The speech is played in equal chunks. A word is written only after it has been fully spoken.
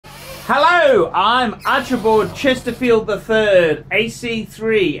Hello, I'm Archibald Chesterfield III,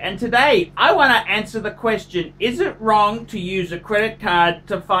 AC3, and today I want to answer the question, is it wrong to use a credit card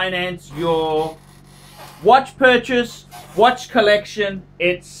to finance your watch purchase, watch collection,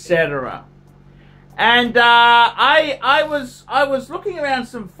 etc.? And I was looking around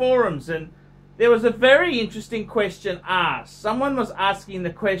some forums, and there was a very interesting question asked. Someone was asking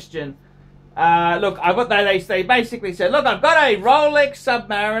the question, look, I've got that. They basically said, look, I've got a Rolex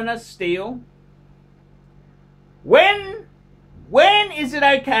Submariner steel. When is it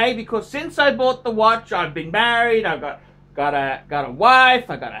okay? Because since I bought the watch, I've been married. I've got a wife.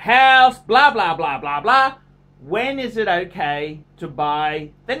 I got a house. Blah blah blah blah blah. When is it okay to buy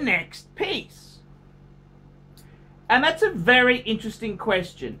the next piece? And that's a very interesting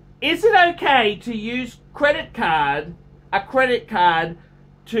question. Is it okay to use a credit card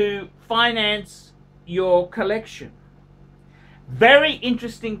to finance your collection? Very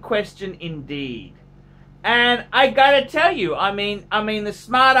interesting question indeed. And I gotta tell you, I mean the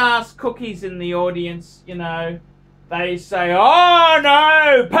smart ass cookies in the audience, you know, they say, oh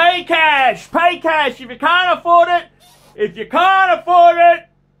no, pay cash. If you can't afford it, you can't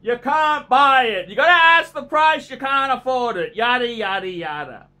buy it. You gotta ask the price, you can't afford it, yada yada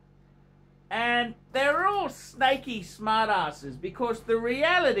yada. And they're all snaky smartasses, because the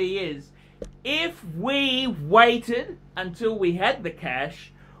reality is, if we waited until we had the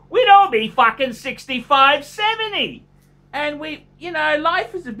cash, we'd all be fucking 65, 70. And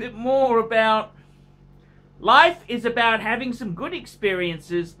life is a bit more about, life is about having some good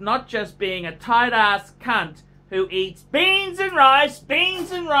experiences, not just being a tight-ass cunt who eats beans and rice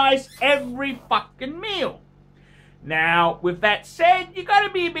every fucking meal. Now, with that said, you got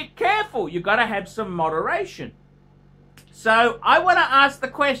to be a bit careful. You got to have some moderation. So, I want to ask the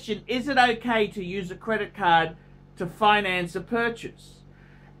question, is it okay to use a credit card to finance a purchase?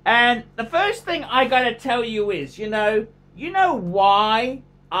 And the first thing I got to tell you is, you know why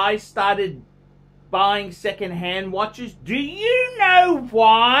I started buying second-hand watches? Do you know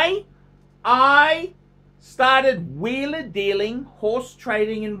why I started wheeler dealing, horse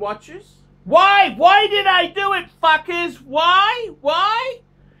trading in watches? Why? Why did I do it, fuckers? Why?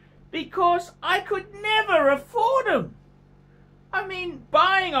 Because I could never afford them. I mean,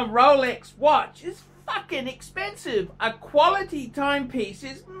 buying a Rolex watch is fucking expensive. A quality timepiece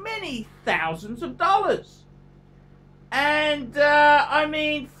is many thousands of dollars. And,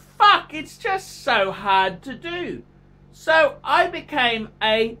 fuck, it's just so hard to do. So I became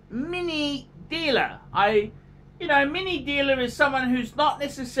a mini dealer. Mini dealer is someone who's not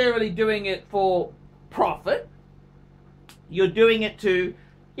necessarily doing it for profit. You're doing it to,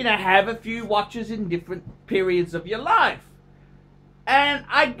 have a few watches in different periods of your life. And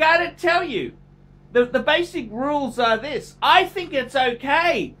I gotta tell you, the basic rules are this. I think it's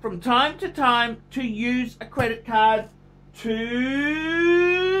okay from time to time to use a credit card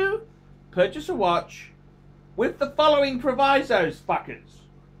to purchase a watch with the following provisos, fuckers.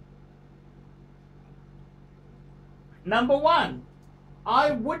 Number one, I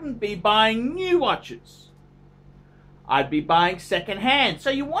wouldn't be buying new watches. I'd be buying second-hand.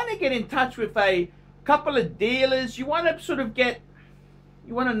 So you want to get in touch with a couple of dealers. You want to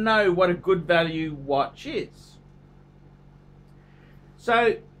know what a good value watch is.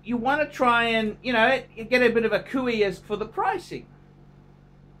 So you want to try and, get a bit of a cooey as for the pricing.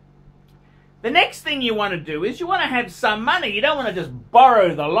 The next thing you want to do is you want to have some money. You don't want to just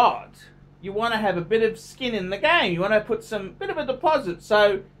borrow the lot. You want to have a bit of skin in the game. You want to put some bit of a deposit.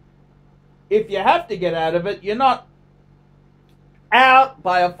 So if you have to get out of it, you're not out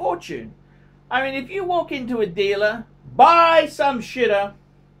by a fortune. I mean, if you walk into a dealer, buy some shitter,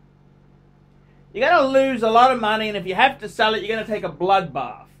 you're going to lose a lot of money. And if you have to sell it, you're going to take a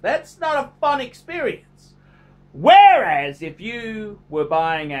bloodbath. That's not a fun experience. Whereas if you were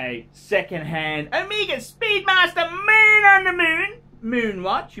buying a second-hand Omega Speedmaster Moon on the Moon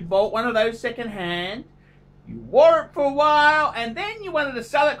watch, you bought one of those second-hand, you wore it for a while, and then you wanted to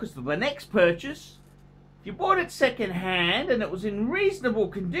sell it because of the next purchase. If you bought it second-hand and it was in reasonable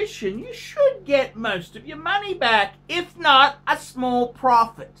condition, you should get most of your money back, if not a small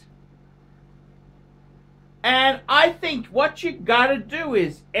profit. And I think what you gotta do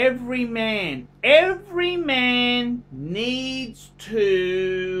is every man needs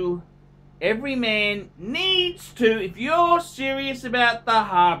to, if you're serious about the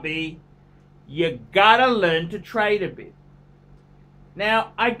hobby, you gotta learn to trade a bit.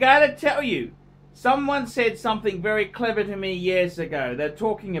 Now, I gotta tell you, someone said something very clever to me years ago. They're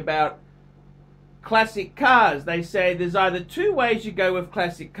talking about classic cars. They say there's either two ways you go with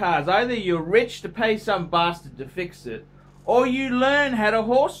classic cars. Either you're rich to pay some bastard to fix it, or you learn how to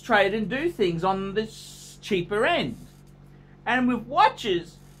horse trade and do things on this cheaper end. And with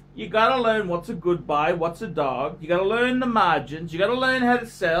watches, you got to learn what's a good buy, what's a dog. You got to learn the margins. You got to learn how to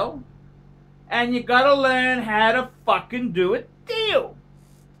sell. And you got to learn how to fucking do a deal.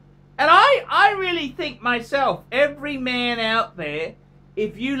 And I really think myself, every man out there,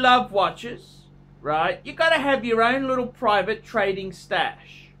 if you love watches, right, you got to have your own little private trading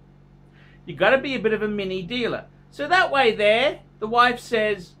stash. You got to be a bit of a mini dealer. So that way there, the wife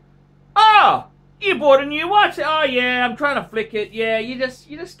says, "Oh, you bought a new watch. Oh yeah, I'm trying to flick it. Yeah, you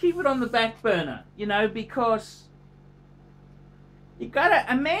just keep it on the back burner, you know, because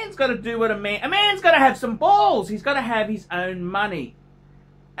a man's got to do what a man's got to have some balls. He's got to have his own money.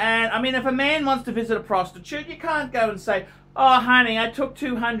 And I mean, if a man wants to visit a prostitute, you can't go and say, "Oh honey, I took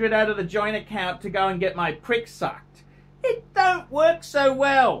 200 out of the joint account to go and get my prick sucked." It don't work so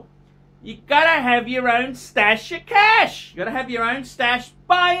well. You gotta have your own stash of cash. You gotta have your own stash,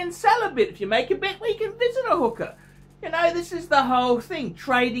 buy and sell a bit. If you make a bit, we can visit a hooker. You know, this is the whole thing,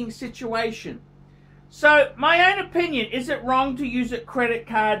 trading situation. So, my own opinion, is it wrong to use a credit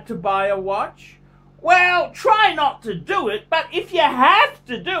card to buy a watch? Well, try not to do it, but if you have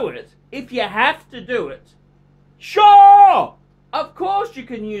to do it, sure, of course you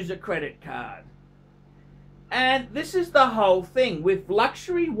can use a credit card. And this is the whole thing. With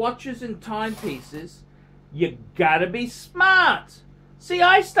luxury watches and timepieces, you gotta be smart. See,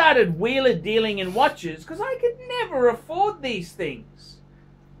 I started wheeler dealing in watches because I could never afford these things.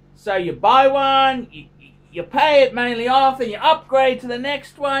 So you buy one, you pay it mainly off, and you upgrade to the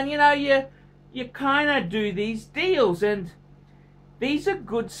next one. You know, you kind of do these deals, and these are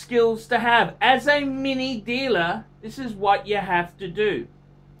good skills to have. As a mini dealer, this is what you have to do.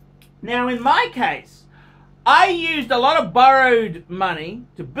 Now, in my case, I used a lot of borrowed money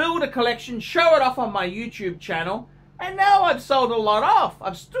to build a collection, show it off on my YouTube channel, and now I've sold a lot off.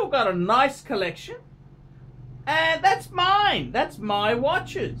 I've still got a nice collection, and that's mine. That's my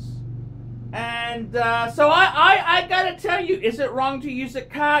watches. And so I gotta tell you, is it wrong to use a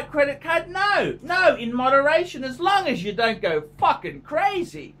credit card? No, in moderation, as long as you don't go fucking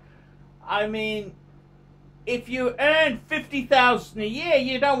crazy. I mean, if you earn $50,000 a year,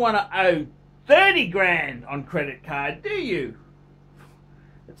 you don't want to owe 30 grand on credit card, do you?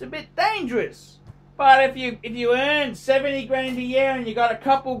 It's a bit dangerous. But if you earn 70 grand a year and you got a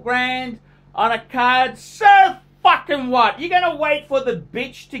couple grand on a card, so fucking what? You're gonna wait for the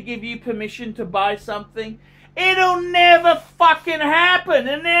bitch to give you permission to buy something? It'll never fucking happen.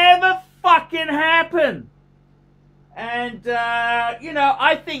 It'll never fucking happen. And you know,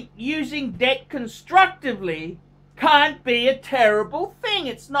 I think using debt constructively can't be a terrible thing.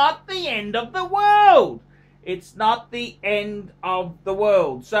 It's not the end of the world. It's not the end of the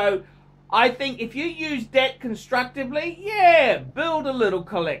world. So I think if you use debt constructively, yeah, build a little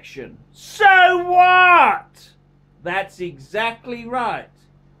collection. So what? That's exactly right.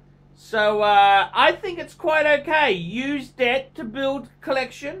 So I think it's quite okay. Use debt to build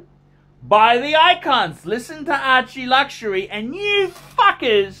collection. Buy the icons. Listen to ArchieLuxury, and you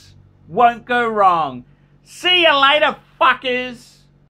fuckers won't go wrong. See you later, fuckers.